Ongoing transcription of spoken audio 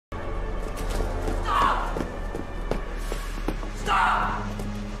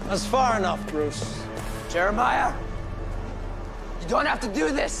That's far enough, Bruce. Jeremiah, you don't have to do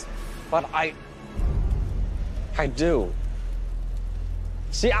this. But I do.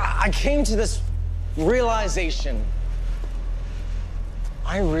 See, I came to this realization.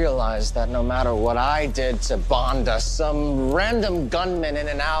 I realized that no matter what I did to bond us, some random gunman in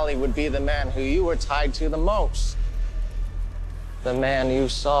an alley would be the man who you were tied to the most. The man you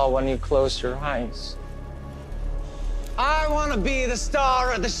saw when you closed your eyes. I want to be the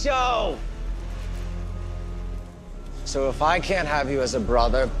star of the show. So if I can't have you as a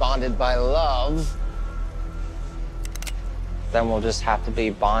brother bonded by love, then we'll just have to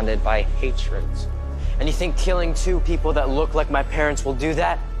be bonded by hatred. And you think killing two people that look like my parents will do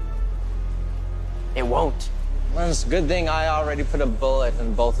that? It won't. Well, it's a good thing I already put a bullet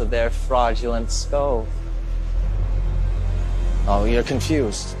in both of their fraudulent skulls. Oh, you're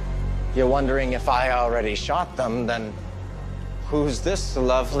confused. You're wondering if I already shot them, then who's this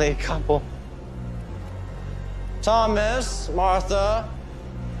lovely couple? Thomas, Martha,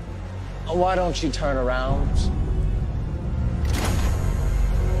 why don't you turn around?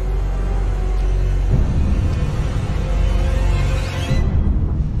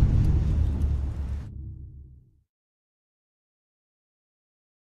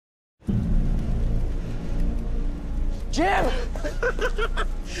 Jim!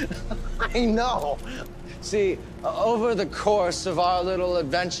 I know. See, over the course of our little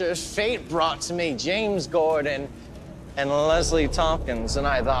adventures, fate brought to me James Gordon and Leslie Tompkins, and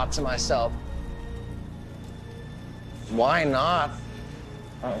I thought to myself, why not?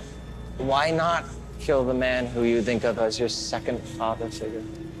 Why not kill the man who you think of as your second father figure?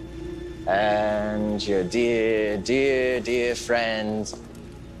 And your dear, dear, dear friend,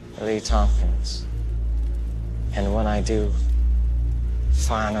 Lee Tompkins. And when I do,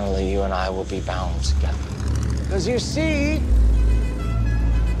 finally you and I will be bound together. Because you see,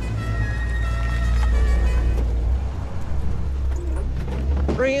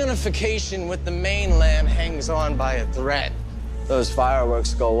 reunification with the mainland hangs on by a thread. Those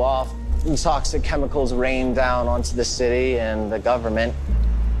fireworks go off, and toxic chemicals rain down onto the city, and the government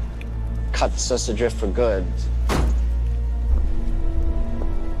cuts us adrift for good.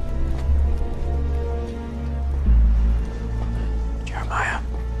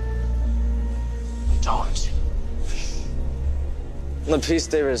 Don't. La piece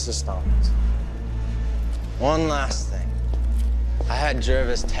de resistance. One last thing. I had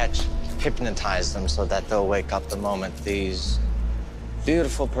Jervis Tetch hypnotize them so that they'll wake up the moment these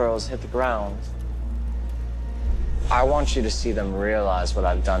beautiful pearls hit the ground. I want you to see them realize what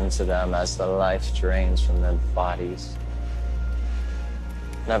I've done to them as the life drains from their bodies.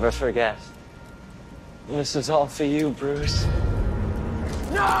 Never forget. This is all for you, Bruce.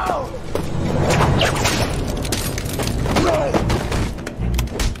 No!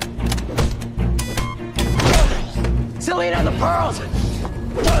 Selena, the pearls!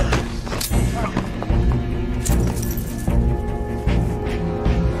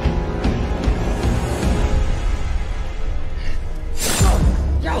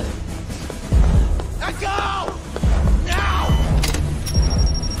 Let go! Now!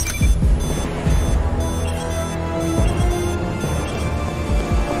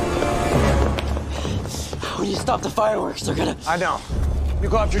 When you stop the fireworks, they're gonna... I know. You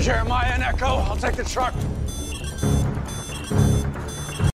go after Jeremiah and Echo, I'll take the truck.